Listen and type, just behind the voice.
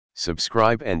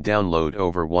Subscribe and download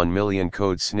over 1 million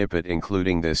code snippet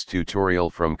including this tutorial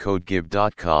from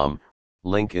codegive.com,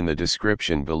 link in the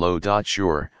description below.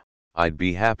 Sure, I'd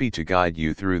be happy to guide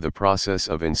you through the process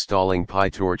of installing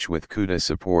PyTorch with CUDA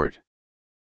support.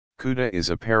 CUDA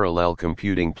is a parallel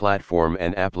computing platform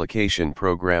and application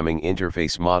programming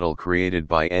interface model created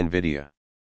by Nvidia.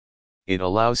 It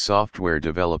allows software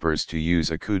developers to use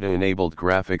a CUDA-enabled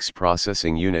graphics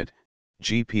processing unit,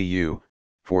 GPU,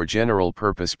 for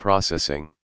general-purpose processing.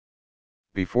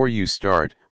 Before you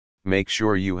start, make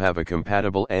sure you have a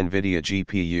compatible Nvidia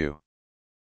GPU.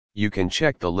 You can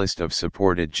check the list of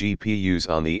supported GPUs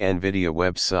on the Nvidia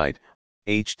website,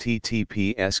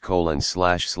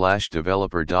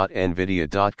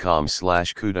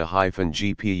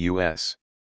 https://developer.nvidia.com/CUDA-GPUs.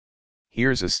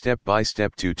 Here's a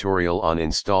step-by-step tutorial on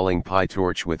installing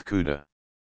PyTorch with CUDA.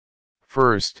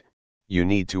 First, you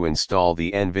need to install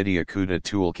the Nvidia CUDA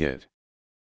toolkit.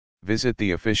 Visit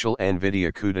the official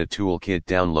Nvidia CUDA toolkit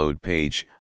download page,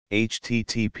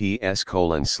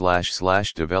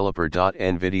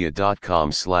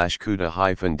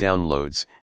 https://developer.nvidia.com/CUDA-downloads,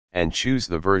 and choose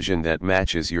the version that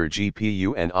matches your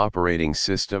GPU and operating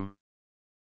system.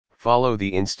 Follow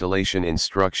the installation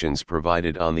instructions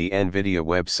provided on the Nvidia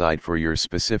website for your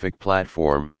specific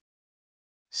platform.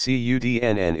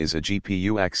 cuDNN is a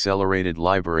GPU-accelerated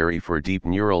library for deep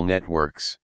neural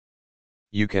networks.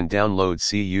 You can download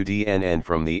cuDNN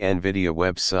from the Nvidia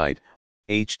website,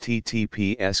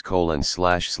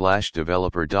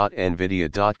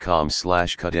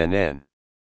 https://developer.nvidia.com/cuDNN.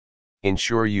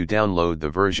 Ensure you download the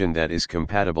version that is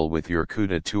compatible with your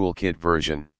CUDA toolkit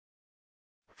version.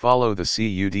 Follow the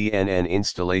cuDNN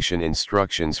installation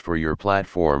instructions for your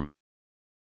platform.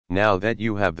 Now that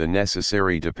you have the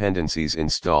necessary dependencies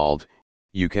installed,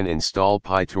 you can install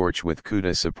PyTorch with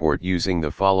CUDA support using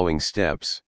the following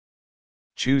steps.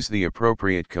 Choose the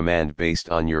appropriate command based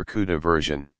on your CUDA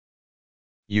version.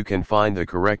 You can find the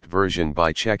correct version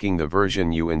by checking the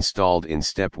version you installed in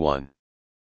step 1.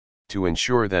 To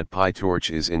ensure that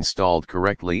PyTorch is installed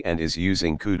correctly and is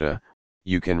using CUDA,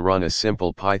 you can run a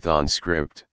simple Python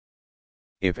script.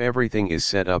 If everything is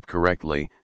set up correctly,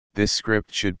 this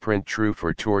script should print true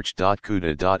for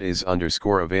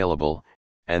torch.cuda.is_available,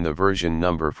 and the version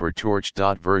number for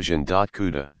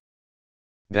torch.version.cuda.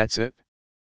 That's it.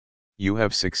 You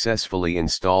have successfully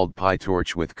installed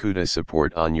PyTorch with CUDA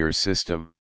support on your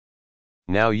system.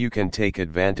 Now you can take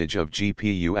advantage of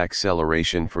GPU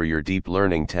acceleration for your deep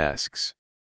learning tasks.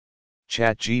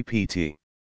 ChatGPT.